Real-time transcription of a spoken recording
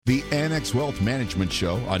The Annex Wealth Management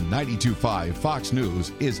Show on 92.5 Fox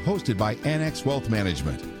News is hosted by Annex Wealth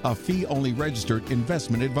Management, a fee-only registered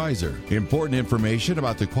investment advisor. Important information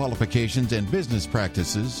about the qualifications and business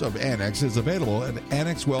practices of Annex is available at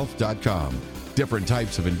annexwealth.com. Different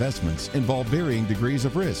types of investments involve varying degrees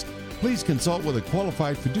of risk. Please consult with a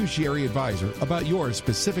qualified fiduciary advisor about your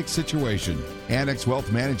specific situation. Annex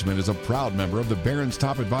Wealth Management is a proud member of the Barron's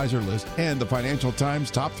Top Advisor List and the Financial Times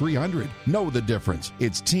Top 300. Know the difference.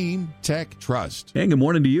 It's Team Tech Trust. And good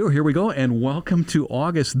morning to you. Here we go, and welcome to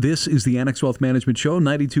August. This is the Annex Wealth Management Show,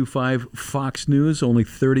 92.5 Fox News. Only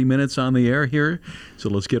 30 minutes on the air here, so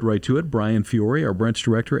let's get right to it. Bryan Fiore, our branch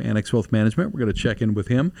director, Annex Wealth Management. We're going to check in with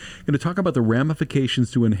him. Going to talk about the ramifications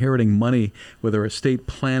to inheriting money with our estate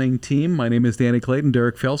planning team. My name is Deanne. Clayton.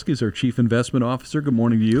 Derek Felske is our Chief Investment Officer. Good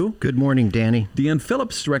morning to you. Good morning, Danny. Deanne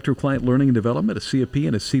Phillips, Director of Client Learning and Development, a CFP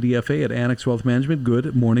and a CDFA at Annex Wealth Management.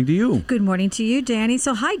 Good morning to you. Good morning to you, Danny.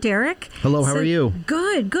 So hi, Derek. Hello, how are you?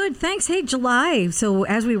 Good. Thanks. Hey, July. So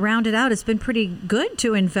as we round it out, it's been pretty good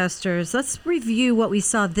to investors. Let's review what we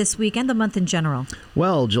saw this week and the month in general.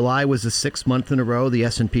 Well, July was the 6th month in a row. The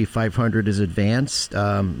S&P 500 is advanced.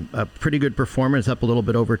 A pretty good performance, up a little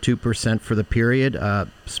bit over 2% for the period.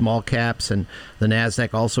 Small caps and the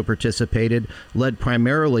NASDAQ also participated, led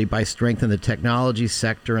primarily by strength in the technology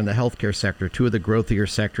sector and the healthcare sector, two of the growthier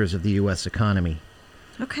sectors of the U.S. economy.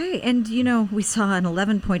 Okay, and we saw an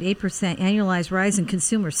 11.8% annualized rise in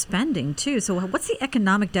consumer spending, too. So what's the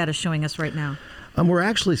economic data showing us right now? We're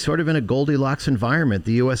actually sort of in a Goldilocks environment.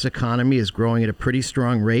 The U.S. economy is growing at a pretty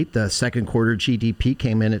strong rate. The second quarter GDP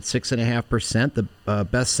came in at 6.5%, the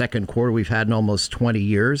best second quarter we've had in almost 20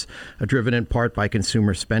 years, driven in part by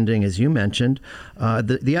consumer spending, as you mentioned.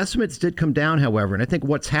 The estimates did come down, however, and I think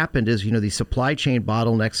what's happened is, the supply chain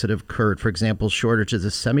bottlenecks that have occurred, for example, shortages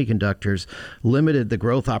of semiconductors, limited the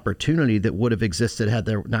growth opportunity that would have existed had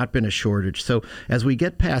there not been a shortage. So as we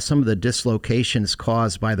get past some of the dislocations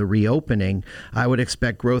caused by the reopening, I would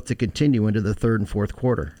expect growth to continue into the third and fourth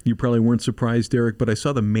quarter. You probably weren't surprised, Derek, but I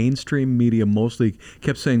saw the mainstream media mostly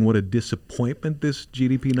kept saying what a disappointment this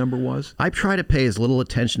GDP number was. I try to pay as little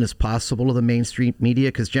attention as possible to the mainstream media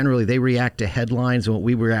because generally they react to headlines, and what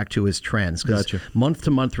we react to is trends. Gotcha.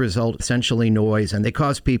 Month-to-month result, essentially noise, and they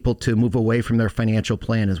cause people to move away from their financial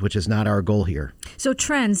plans, which is not our goal here. So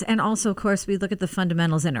trends, and also, of course, we look at the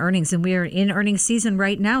fundamentals and earnings, and we are in earnings season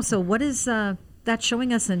right now. So what is that's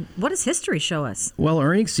showing us, and what does history show us? Well,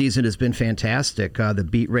 earnings season has been fantastic. The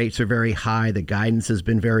beat rates are very high. The guidance has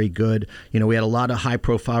been very good. We had a lot of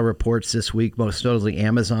high-profile reports this week, most notably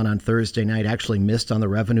Amazon on Thursday night actually missed on the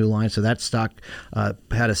revenue line, so that stock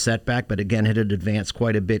had a setback, but again, it had advanced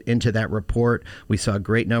quite a bit into that report. We saw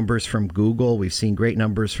great numbers from Google. We've seen great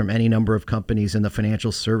numbers from any number of companies in the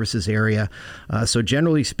financial services area. So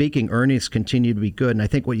generally speaking, earnings continue to be good, and I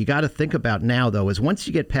think what you got to think about now, though, is once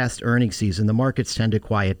you get past earnings season, the markets tend to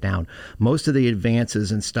quiet down. Most of the advances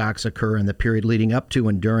in stocks occur in the period leading up to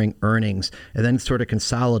and during earnings, and then sort of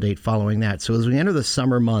consolidate following that. So as we enter the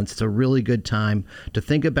summer months, it's a really good time to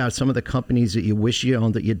think about some of the companies that you wish you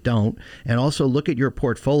owned that you don't, and also look at your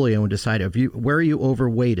portfolio and decide where are you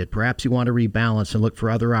overweighted. Perhaps you want to rebalance and look for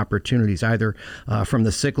other opportunities, either from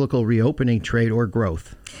the cyclical reopening trade or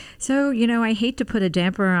growth. So, I hate to put a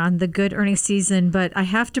damper on the good earnings season, but I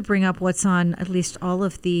have to bring up what's on at least all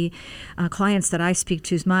of the clients that I speak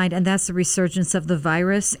to's mind, and that's the resurgence of the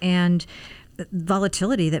virus and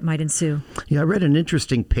volatility that might ensue. Yeah, I read an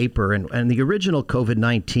interesting paper, and the original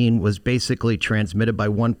COVID-19 was basically transmitted by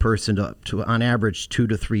one person to on average 2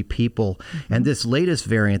 to 3 people. Mm-hmm. And this latest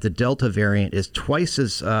variant, the Delta variant, is twice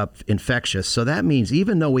as infectious. So that means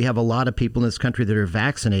even though we have a lot of people in this country that are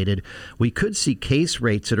vaccinated, we could see case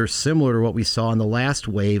rates that are similar to what we saw in the last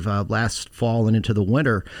wave, last fall and into the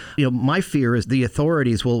winter. My fear is the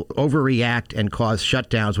authorities will overreact and cause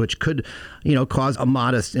shutdowns, which could, cause a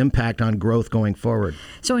modest impact on growth going forward.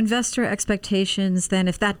 So investor expectations, then,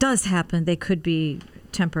 if that does happen, they could be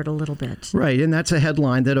tempered a little bit. Right, and that's a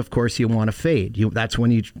headline that, of course, you want to fade. That's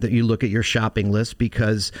when you look at your shopping list,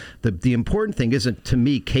 because the important thing isn't, to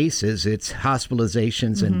me, cases, it's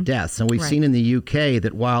hospitalizations and deaths. And we've seen in the UK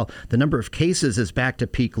that while the number of cases is back to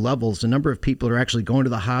peak levels, the number of people who are actually going to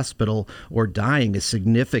the hospital or dying is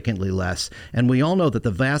significantly less. And we all know that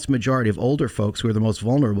the vast majority of older folks who are the most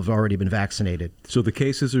vulnerable have already been vaccinated. So the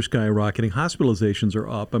cases are skyrocketing. Hospitalizations are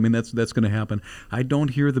up. I mean, that's going to happen. I don't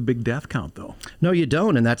hear the big death count, though. No, you don't.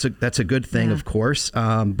 And that's a good thing, of course.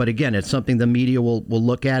 But again, it's something the media will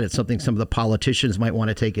look at. It's something some of the politicians might want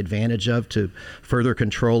to take advantage of to further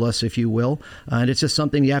control us, if you will. And it's just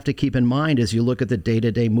something you have to keep in mind as you look at the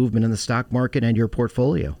day-to-day movement in the stock market and your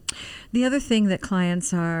portfolio. The other thing that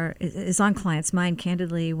is on clients' mind,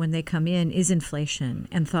 candidly, when they come in is inflation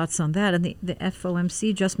and thoughts on that. And the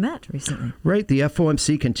FOMC just met recently. Right. The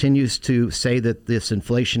FOMC continues to say that this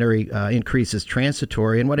inflationary increase is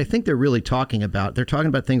transitory. And what I think they're really talking about, they're talking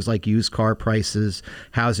about things like used car prices,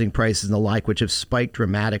 housing prices, and the like, which have spiked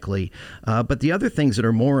dramatically. But the other things that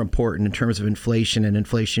are more important in terms of inflation and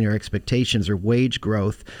inflationary expectations are wage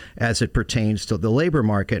growth as it pertains to the labor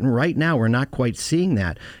market. And right now, we're not quite seeing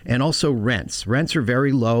that. And also rents. Rents are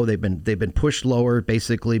very low. They've been pushed lower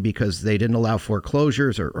basically because they didn't allow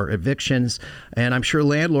foreclosures or evictions. And I'm sure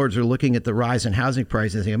landlords are looking at the rise in housing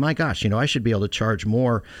prices and thinking, my gosh, I should be able to charge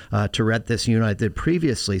more to rent this unit I did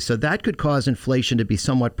previously. So that could cause inflation to be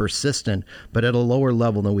somewhat persistent, but at a lower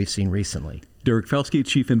level than we've seen recently. Derek Felske,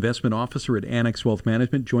 Chief Investment Officer at Annex Wealth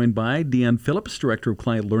Management, joined by Deanne Phillips, Director of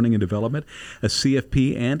Client Learning and Development, a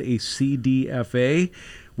CFP and a CDFA.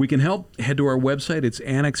 We can help. Head to our website. It's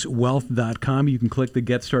annexwealth.com. You can click the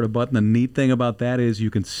Get Started button. The neat thing about that is you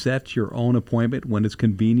can set your own appointment when it's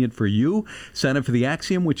convenient for you. Sign up for the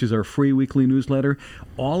Axiom, which is our free weekly newsletter.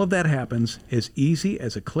 All of that happens as easy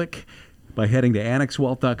as a click by heading to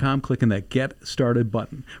annexwealth.com, clicking that Get Started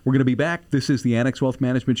button. We're going to be back. This is the Annex Wealth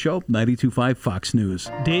Management Show, 92.5 Fox News.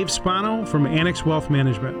 Dave Spano from Annex Wealth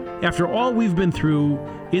Management. After all we've been through,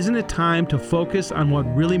 isn't it time to focus on what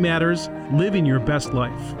really matters? Living your best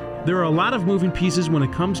life. There are a lot of moving pieces when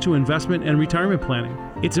it comes to investment and retirement planning.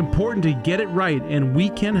 It's important to get it right, and we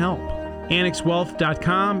can help.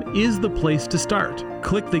 AnnexWealth.com is the place to start.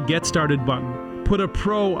 Click the Get Started button. Put a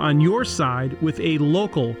pro on your side with a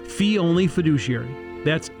local fee-only fiduciary.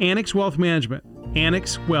 That's Annex Wealth Management,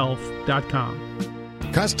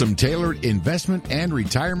 annexwealth.com. Custom-tailored investment and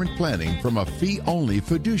retirement planning from a fee-only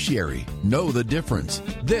fiduciary. Know the difference.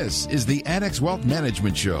 This is the Annex Wealth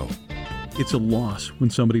Management Show. It's a loss when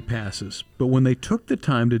somebody passes, but when they took the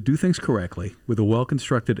time to do things correctly with a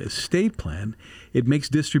well-constructed estate plan, it makes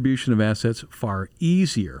distribution of assets far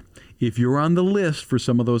easier. If you're on the list for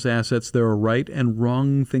some of those assets, there are right and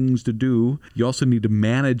wrong things to do. You also need to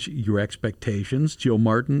manage your expectations. Jill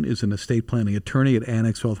Martin is an estate planning attorney at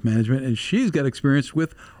Annex Wealth Management, and she's got experience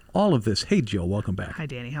with all of this. Hey, Jill, welcome back. Hi,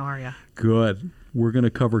 Danny. How are you? Good. We're going to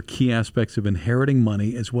cover key aspects of inheriting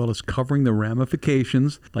money as well as covering the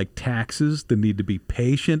ramifications like taxes, the need to be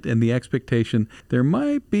patient, and the expectation there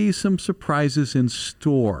might be some surprises in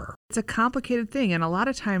store. It's a complicated thing, and a lot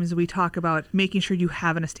of times we talk about making sure you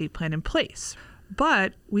have an estate plan in place.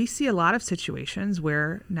 But we see a lot of situations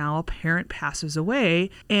where now a parent passes away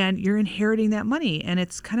and you're inheriting that money. And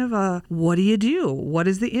it's kind of what do you do? What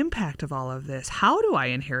is the impact of all of this? How do I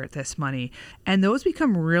inherit this money? And those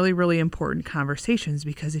become really, really important conversations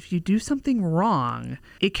because if you do something wrong,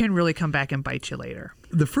 it can really come back and bite you later.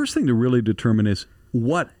 The first thing to really determine is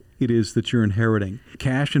what it is that you're inheriting.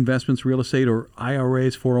 Cash, investments, real estate, or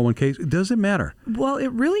IRAs, 401ks, it doesn't matter. Well,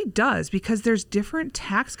 it really does because there's different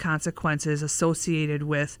tax consequences associated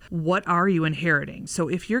with what are you inheriting. So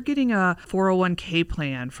if you're getting a 401k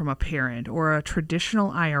plan from a parent or a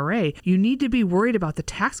traditional IRA, you need to be worried about the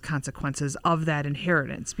tax consequences of that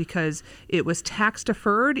inheritance because it was tax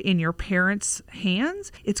deferred in your parents'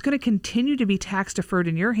 hands. It's going to continue to be tax deferred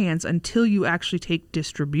in your hands until you actually take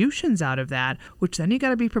distributions out of that, which then you got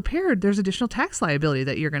to be prepared. There's additional tax liability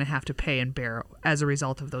that you're going to have to pay and bear as a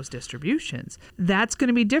result of those distributions. That's going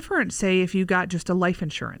to be different, say, if you got just a life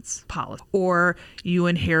insurance policy or you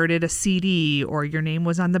inherited a CD or your name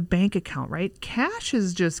was on the bank account, right? Cash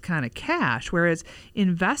is just kind of cash, whereas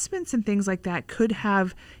investments and things like that could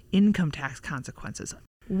have income tax consequences.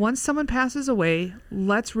 Once someone passes away,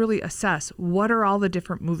 let's really assess what are all the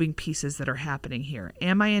different moving pieces that are happening here.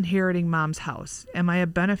 Am I inheriting mom's house? Am I a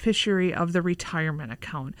beneficiary of the retirement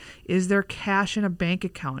account? Is there cash in a bank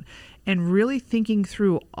account? And really thinking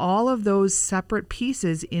through all of those separate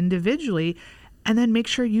pieces individually, and then make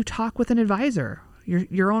sure you talk with an advisor,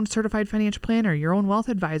 your own certified financial planner, your own wealth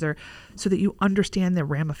advisor, so that you understand the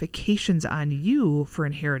ramifications on you for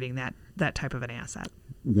inheriting that type of an asset.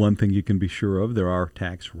 One thing you can be sure of, there are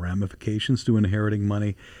tax ramifications to inheriting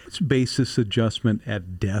money. What's basis adjustment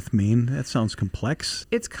at death mean? That sounds complex.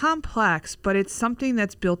 It's complex, but it's something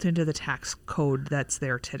that's built into the tax code that's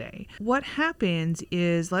there today. What happens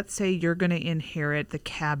is, let's say you're going to inherit the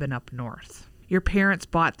cabin up north. Your parents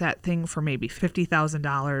bought that thing for maybe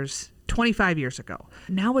 $50,000 25 years ago.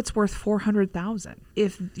 Now it's worth $400,000.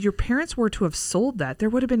 If your parents were to have sold that, there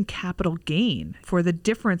would have been capital gain for the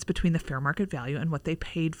difference between the fair market value and what they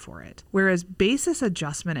paid for it. Whereas basis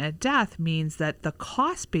adjustment at death means that the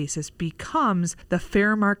cost basis becomes the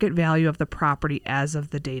fair market value of the property as of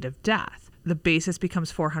the date of death. The basis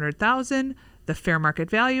becomes $400,000. The fair market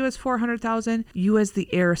value is $400,000. You as the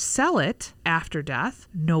heir sell it after death,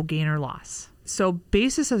 no gain or loss. So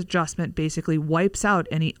basis adjustment basically wipes out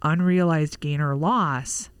any unrealized gain or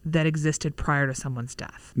loss that existed prior to someone's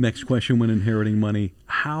death. Next question, when inheriting money,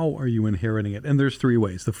 how are you inheriting it? And there's three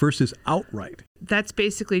ways. The first is outright. That's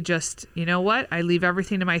basically just, you know what? I leave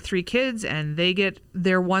everything to my 3 kids and they get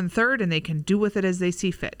their 1/3 and they can do with it as they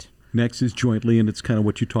see fit. Next is jointly, and it's kind of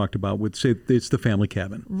what you talked about with, say, it's the family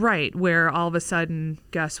cabin. Right, where all of a sudden,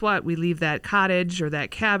 guess what? We leave that cottage or that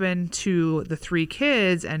cabin to the 3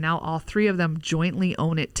 kids, and now all 3 of them jointly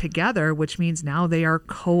own it together, which means now they are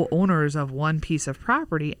co-owners of one piece of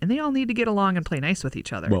property, and they all need to get along and play nice with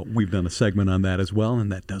each other. Well, we've done a segment on that as well, and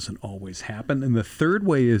that doesn't always happen. And the third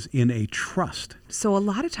way is in a trust. So a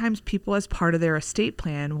lot of times people, as part of their estate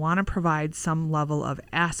plan, want to provide some level of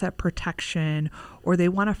asset protection, or they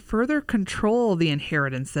want to further control the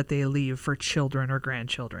inheritance that they leave for children or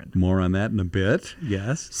grandchildren. More on that in a bit,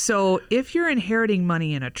 yes. So if you're inheriting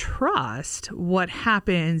money in a trust, what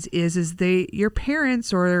happens is your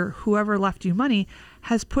parents or whoever left you money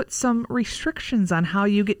has put some restrictions on how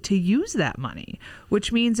you get to use that money,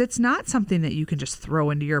 which means it's not something that you can just throw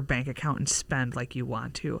into your bank account and spend like you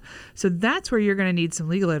want to. So that's where you're going to need some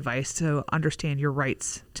legal advice to understand your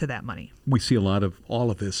rights to that money. We see a lot of all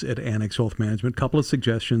of this at Annex Wealth Management. Couple of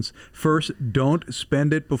suggestions. First, don't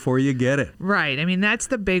spend it before you get it. Right. I mean, that's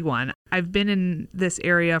the big one. I've been in this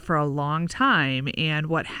area for a long time, and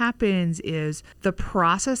what happens is the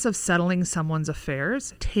process of settling someone's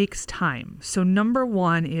affairs takes time. So number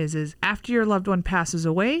one is after your loved one passes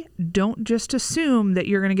away, don't just assume that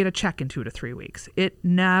you're going to get a check in 2 to 3 weeks. It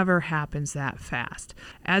never happens that fast.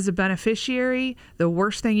 As a beneficiary, the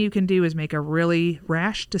worst thing you can do is make a really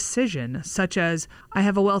rash decision, such as, I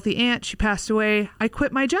have a wealthy aunt, she passed away, I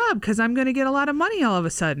quit my job because I'm going to get a lot of money all of a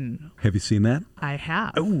sudden. Have you seen that? I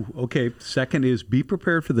have. Oh, okay. Second is be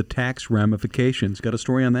prepared for the tax ramifications. Got a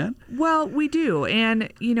story on that? Well, we do.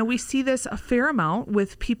 And, we see this a fair amount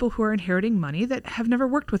with people who are inheriting money that have never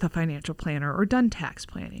worked with a financial planner or done tax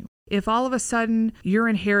planning. If all of a sudden you're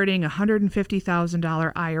inheriting a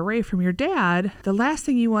 $150,000 IRA from your dad, the last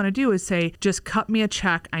thing you want to do is say, just cut me a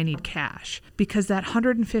check, I need cash. Because that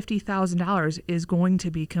 $150,000 is going to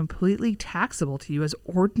be completely taxable to you as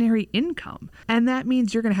ordinary income. And that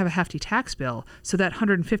means you're going to have a hefty tax bill. So that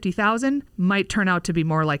 $150,000 might turn out to be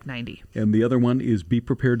more like $90,000. And the other one is be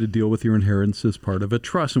prepared to deal with your inheritance as part of a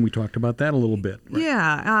trust. And we talked about that a little bit. Right?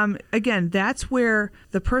 Yeah. Again, that's where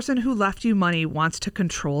the person who left you money wants to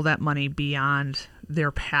control that money beyond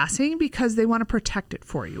their passing because they want to protect it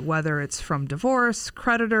for you, whether it's from divorce,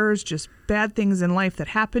 creditors, just bad things in life that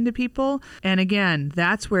happen to people. And again,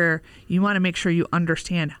 that's where you want to make sure you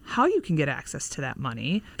understand how you can get access to that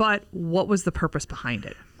money, but what was the purpose behind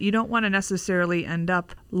it? You don't want to necessarily end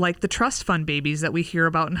up like the trust fund babies that we hear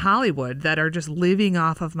about in Hollywood that are just living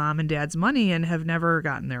off of mom and dad's money and have never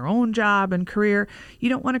gotten their own job and career. You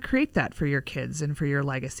don't want to create that for your kids and for your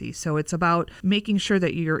legacy. So it's about making sure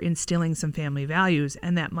that you're instilling some family values,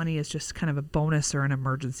 and that money is just kind of a bonus or an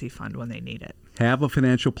emergency fund when they need it. Have a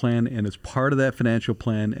financial plan, and as part of that financial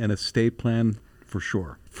plan, an estate plan for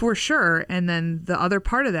sure. For sure. And then the other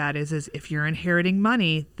part of that is if you're inheriting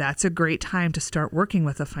money, that's a great time to start working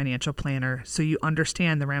with a financial planner so you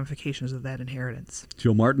understand the ramifications of that inheritance.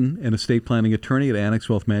 Jill Martin, an estate planning attorney at Annex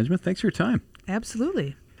Wealth Management. Thanks for your time.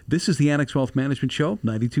 Absolutely. This is the Annex Wealth Management Show,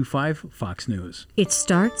 92.5 Fox News. It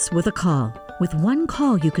starts with a call. With one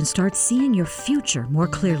call, you can start seeing your future more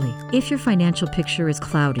clearly. If your financial picture is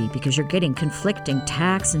cloudy because you're getting conflicting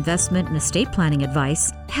tax, investment, and estate planning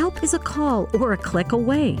advice, help is a call or a click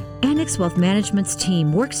away. Annex Wealth Management's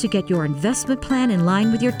team works to get your investment plan in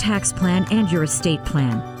line with your tax plan and your estate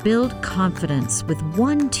plan. Build confidence with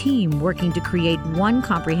one team working to create one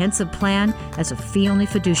comprehensive plan as a fee-only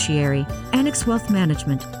fiduciary. Annex Wealth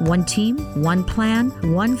Management. One team, one plan,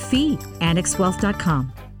 one fee.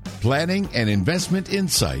 AnnexWealth.com. Planning and investment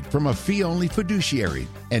insight from a fee-only fiduciary,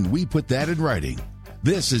 and we put that in writing.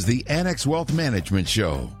 This is the Annex Wealth Management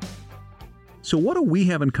Show. So what do we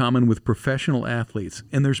have in common with professional athletes?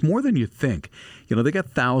 And there's more than you think. They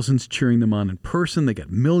got thousands cheering them on in person. They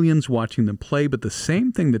got millions watching them play. But the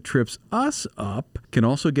same thing that trips us up can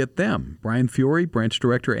also get them. Bryan Fiore, Branch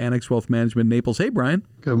Director, Annex Wealth Management, Naples. Hey, Bryan.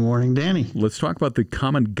 Good morning, Danny. Let's talk about the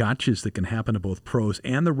common gotchas that can happen to both pros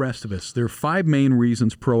and the rest of us. There are 5 main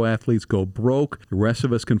reasons pro athletes go broke. The rest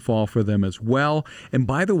of us can fall for them as well. And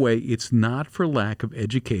by the way, it's not for lack of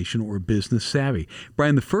education or business savvy.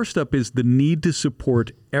 Bryan, the first up is the need to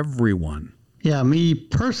support everyone. Yeah, me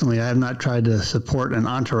personally, I have not tried to support an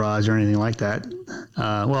entourage or anything like that.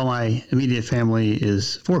 Well, my immediate family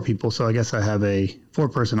is 4 people, so I guess I have a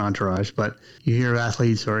 4-person entourage. But you hear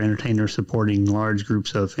athletes or entertainers supporting large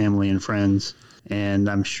groups of family and friends, and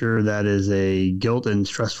I'm sure that is a guilt and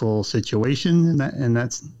stressful situation in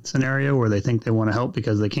that scenario where they think they want to help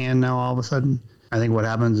because they can now all of a sudden. I think what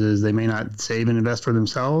happens is they may not save and invest for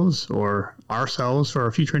themselves or ourselves for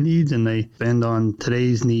our future needs, and they spend on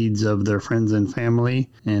today's needs of their friends and family.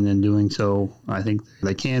 And in doing so, I think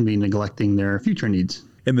they can be neglecting their future needs.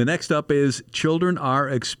 And the next up is children are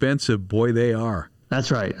expensive. Boy, they are.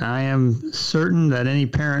 That's right. I am certain that any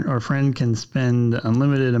parent or friend can spend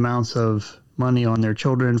unlimited amounts of money on their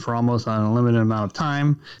children for almost an unlimited amount of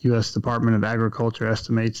time. U.S. Department of Agriculture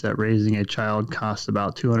estimates that raising a child costs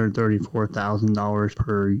about $234,000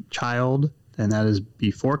 per child, and that is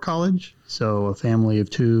before college. So a family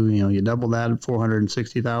of 2, you double that,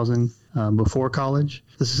 $460,000 before college.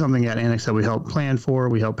 This is something at Annex that we help plan for.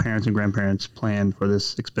 We help parents and grandparents plan for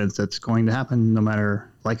this expense that's going to happen no matter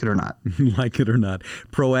like it or not. Like it or not.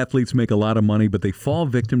 Pro athletes make a lot of money, but they fall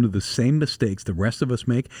victim to the same mistakes the rest of us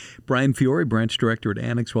make. Bryan Fiore, branch director at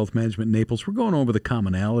Annex Wealth Management Naples. We're going over the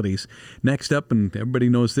commonalities. Next up, and everybody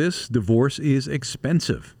knows this, divorce is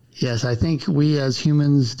expensive. Yes, I think we as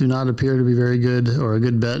humans do not appear to be very good or a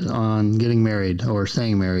good bet on getting married or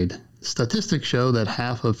staying married. Statistics show that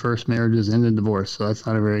half of first marriages end in divorce, so that's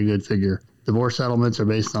not a very good figure. Divorce settlements are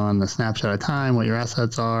based on a snapshot of time, what your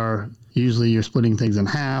assets are. Usually you're splitting things in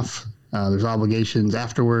half. There's obligations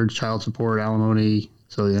afterwards, child support, alimony.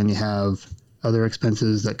 So then you have other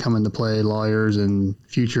expenses that come into play, lawyers and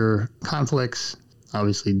future conflicts.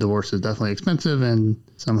 Obviously, divorce is definitely expensive, and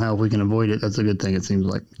somehow if we can avoid it, that's a good thing, it seems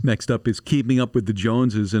like. Next up is keeping up with the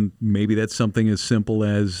Joneses, and maybe that's something as simple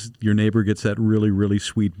as your neighbor gets that really, really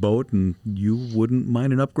sweet boat, and you wouldn't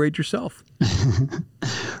mind an upgrade yourself.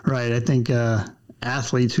 Right. I think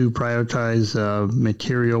athletes who prioritize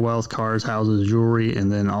material wealth, cars, houses, jewelry, and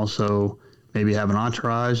then also maybe have an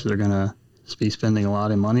entourage, they're going to be spending a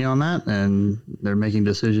lot of money on that, and they're making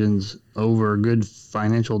decisions over good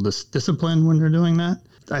financial discipline when they're doing that.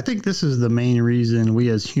 I think this is the main reason we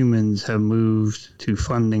as humans have moved to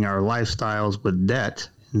funding our lifestyles with debt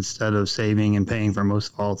instead of saving and paying for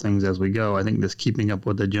most of all things as we go. I think this keeping up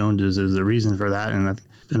with the Joneses is the reason for that, and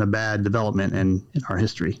it's been a bad development in our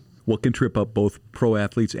history. What can trip up both pro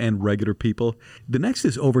athletes and regular people? The next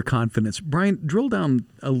is overconfidence. Bryan, drill down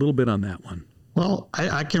a little bit on that one. Well,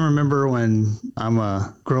 I can remember when I'm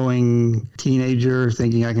a growing teenager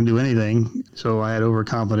thinking I can do anything. So I had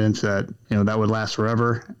overconfidence that, that would last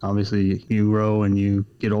forever. Obviously, you grow and you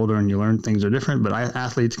get older and you learn things are different. But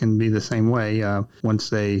athletes can be the same way. Once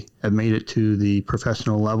they have made it to the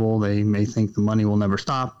professional level, they may think the money will never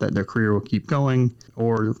stop, that their career will keep going.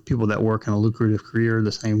 Or people that work in a lucrative career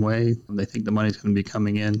the same way, they think the money's going to be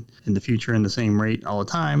coming in the future in the same rate all the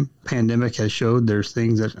time. Pandemic has showed there's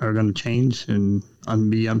things that are going to change and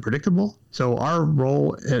be unpredictable. So our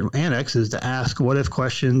role at Annex is to ask what if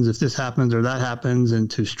questions, if this happens or that happens, and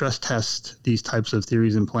to stress test these types of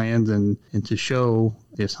theories and plans, and to show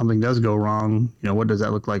if something does go wrong, what does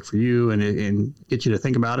that look like for you, and get you to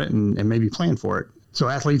think about it and maybe plan for it. So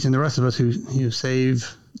athletes and the rest of us who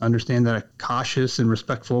save understand that a cautious and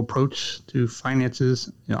respectful approach to finances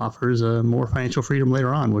offers more financial freedom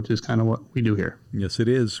later on, which is kind of what we do here. Yes, it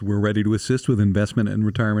is. We're ready to assist with investment and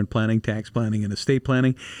retirement planning, tax planning, and estate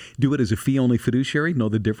planning. Do it as a fee-only fiduciary. Know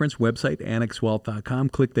the difference. Website, annexwealth.com.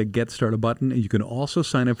 Click the Get Started button, and you can also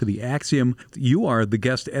sign up for the Axiom. You are the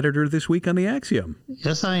guest editor this week on the Axiom.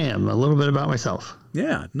 Yes, I am. A little bit about myself.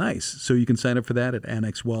 Yeah, nice. So you can sign up for that at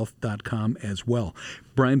annexwealth.com as well.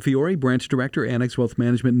 Bryan Fiore, Branch Director, Annex Wealth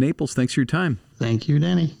Management, Naples. Thanks for your time. Thank you,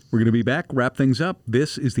 Danny. We're going to be back, wrap things up.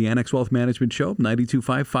 This is the Annex Wealth Management Show,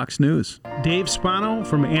 92.5 Fox News. Dave Spano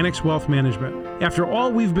from Annex Wealth Management. After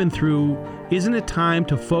all we've been through, isn't it time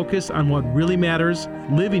to focus on what really matters?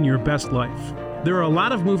 Living your best life. There are a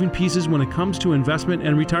lot of moving pieces when it comes to investment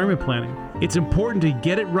and retirement planning. It's important to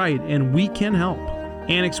get it right, and we can help.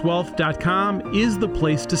 AnnexWealth.com is the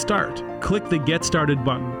place to start. Click the Get Started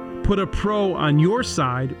button. Put a pro on your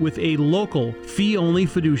side with a local fee-only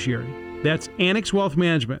fiduciary. That's Annex Wealth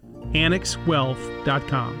Management.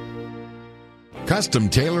 AnnexWealth.com.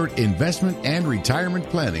 Custom-tailored investment and retirement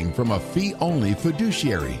planning from a fee-only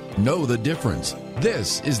fiduciary. Know the difference.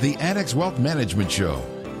 This is the Annex Wealth Management Show.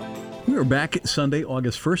 We are back Sunday,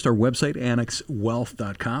 August 1st. Our website,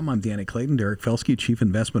 annexwealth.com. I'm Deanne Clayton. Derek Felske, Chief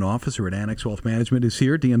Investment Officer at Annex Wealth Management, is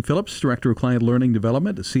here. Deanne Phillips, Director of Client Learning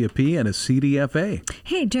Development, a CFP and a CDFA.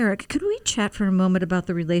 Hey, Derek, could we chat for a moment about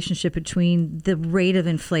the relationship between the rate of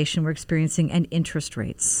inflation we're experiencing and interest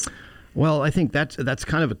rates? Well, I think that's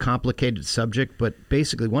kind of a complicated subject, but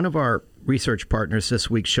basically one of our research partners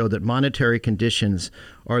this week showed that monetary conditions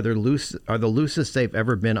are the loosest they've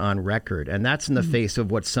ever been on record. And that's in the face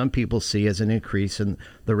of what some people see as an increase in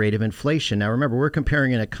the rate of inflation. Now, remember, we're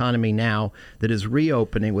comparing an economy now that is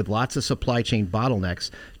reopening with lots of supply chain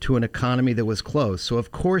bottlenecks to an economy that was closed. So,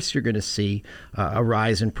 of course, you're going to see a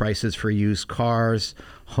rise in prices for used cars,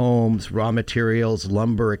 homes, raw materials,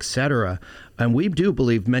 lumber, etc. And we do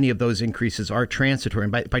believe many of those increases are transitory.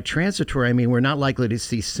 And by transitory, I mean we're not likely to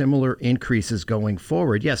see similar increases going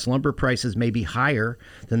forward. Yes, lumber prices may be higher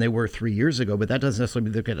than they were 3 years ago, but that doesn't necessarily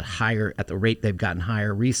mean they're going to higher at the rate they've gotten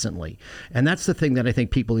higher recently. And that's the thing that I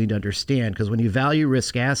think people need to understand, because when you value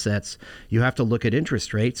risk assets, you have to look at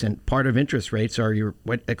interest rates, and part of interest rates are your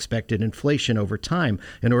expected inflation over time.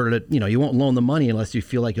 In order to, you won't loan the money unless you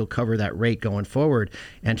feel like you'll cover that rate going forward.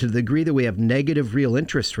 And to the degree that we have negative real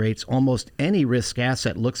interest rates, almost any risk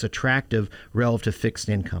asset looks attractive relative to fixed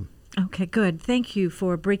income. Okay, good. Thank you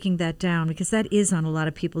for breaking that down, because that is on a lot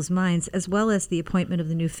of people's minds, as well as the appointment of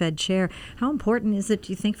the new Fed chair. How important is it,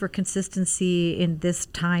 do you think, for consistency in this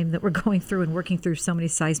time that we're going through and working through so many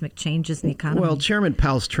seismic changes in the economy? Well, Chairman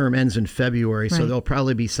Powell's term ends in February, right. So there'll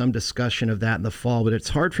probably be some discussion of that in the fall. But it's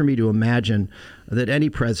hard for me to imagine that any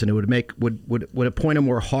president would appoint a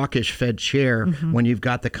more hawkish Fed chair when you've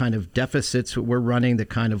got the kind of deficits that we're running, the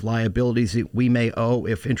kind of liabilities that we may owe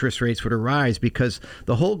if interest rates were to rise, because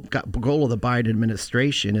the whole goal of the Biden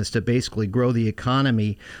administration is to basically grow the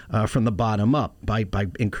economy from the bottom up by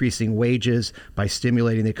increasing wages, by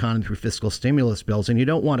stimulating the economy through fiscal stimulus bills. And you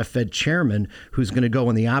don't want a Fed chairman who's going to go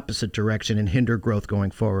in the opposite direction and hinder growth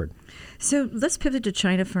going forward. So let's pivot to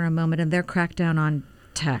China for a moment and their crackdown on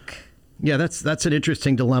tech. Yeah, that's an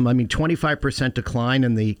interesting dilemma. I mean, 25% decline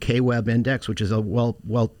in the KWEB index, which is a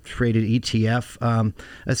well-traded ETF.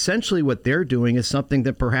 Essentially, what they're doing is something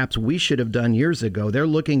that perhaps we should have done years ago. They're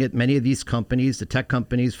looking at many of these companies, the tech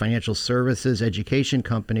companies, financial services, education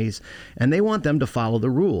companies, and they want them to follow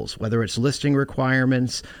the rules, whether it's listing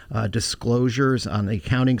requirements, disclosures on the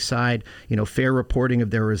accounting side, fair reporting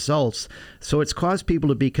of their results. So it's caused people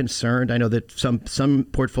to be concerned. I know that some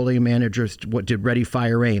portfolio managers did ready,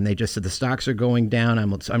 fire, aim. They just said the stocks are going down.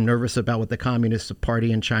 I'm nervous about what the Communist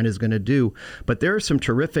Party in China is going to do. But there are some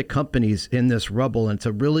terrific companies in this rubble, and it's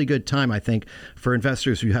a really good time, I think, for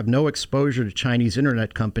investors who have no exposure to Chinese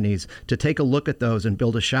internet companies to take a look at those and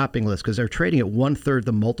build a shopping list, because they're trading at 1/3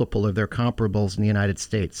 the multiple of their comparables in the United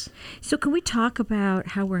States. So can we talk about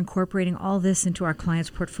how we're incorporating all this into our clients'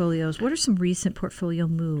 portfolios? What are some recent portfolio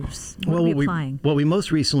moves? What are we applying? What we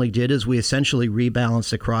most recently did is we essentially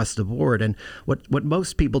rebalanced across the board. And what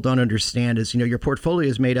most people don't understand is, your portfolio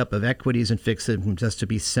is made up of equities and fixed income, just to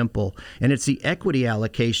be simple. And it's the equity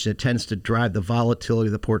allocation that tends to drive the volatility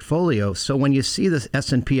of the portfolio. So when you see the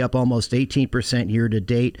S&P up almost 18% year to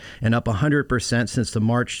date and up 100% since the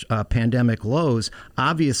March pandemic lows,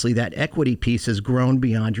 obviously that equity piece has grown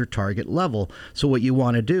beyond your target level. So what you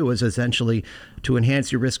want to do is essentially, to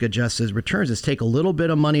enhance your risk-adjusted returns, is take a little bit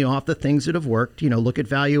of money off the things that have worked. Look at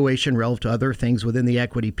valuation relative to other things within the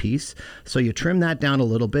equity piece. So you trim that down a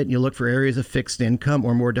little bit, and you look for areas of fixed income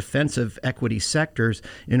or more defensive equity sectors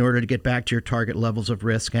in order to get back to your target levels of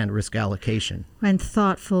risk and risk allocation. And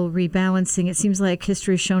thoughtful rebalancing. It seems like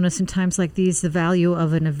history has shown us in times like these the value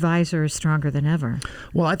of an advisor is stronger than ever.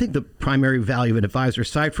 Well, I think the primary value of an advisor,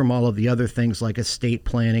 aside from all of the other things like estate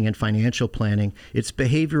planning and financial planning, it's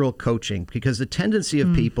behavioral coaching, because the tendency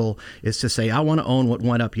of people is to say, I want to own what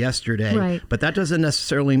went up yesterday, right. But that doesn't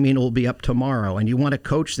necessarily mean it will be up tomorrow. And you want to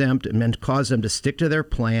coach them and cause them to stick to their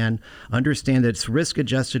plan, understand that it's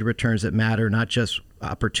risk-adjusted returns that matter, not just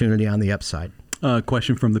opportunity on the upside.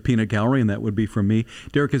 Question from the peanut gallery, and that would be from me.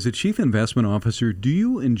 Derek, as a chief investment officer, do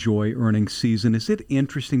you enjoy earnings season? Is it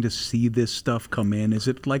interesting to see this stuff come in? Is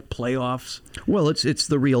it like playoffs? Well, it's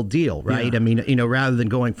the real deal, right? Yeah. I mean, rather than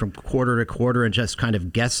going from quarter to quarter and just kind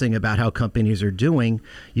of guessing about how companies are doing,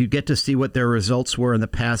 you get to see what their results were in the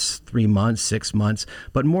past 3 months, 6 months.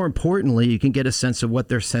 But more importantly, you can get a sense of what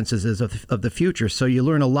their senses is of the future. So you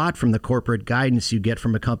learn a lot from the corporate guidance you get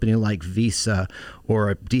from a company like Visa or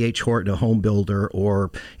a D.H. Horton, a home builder, or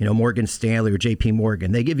Morgan Stanley or J.P.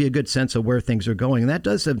 Morgan. They give you a good sense of where things are going, and that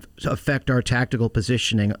does affect our tactical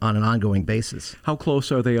positioning on an ongoing basis. How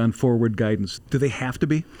close are they on forward guidance? Do they have to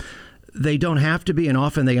be? They don't have to be, and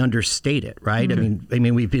often they understate it, right? I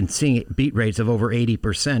mean, we've been seeing beat rates of over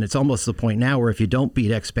 80%. It's almost the point now where if you don't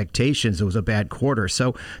beat expectations, it was a bad quarter.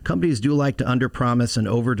 So companies do like to underpromise and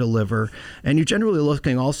overdeliver. And you're generally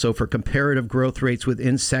looking also for comparative growth rates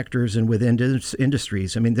within sectors and within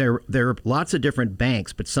industries. I mean, there are lots of different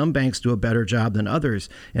banks, but some banks do a better job than others,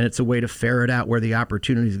 and it's a way to ferret out where the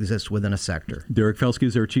opportunities exist within a sector. Derek Felske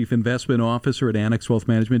is our Chief Investment Officer at Annex Wealth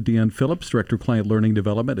Management. Deanne Phillips, Director of Client Learning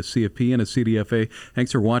Development, a CFP and a CDFA.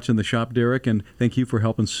 Thanks for watching the shop, Derek, and thank you for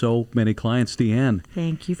helping so many clients, Deanne.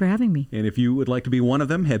 Thank you for having me. And if you would like to be one of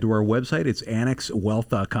them, head to our website. It's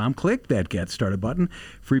annexwealth.com. Click that Get Started button.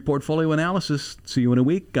 Free portfolio analysis. See you in a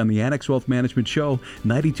week on the Annex Wealth Management Show,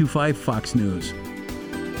 92.5 Fox News.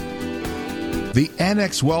 The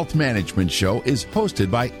Annex Wealth Management Show is hosted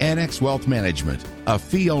by Annex Wealth Management, a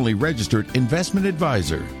fee-only registered investment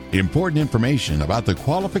advisor. Important information about the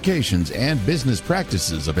qualifications and business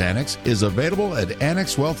practices of Annex is available at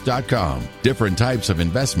annexwealth.com. Different types of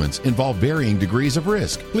investments involve varying degrees of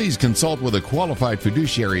risk. Please consult with a qualified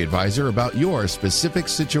fiduciary advisor about your specific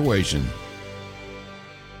situation.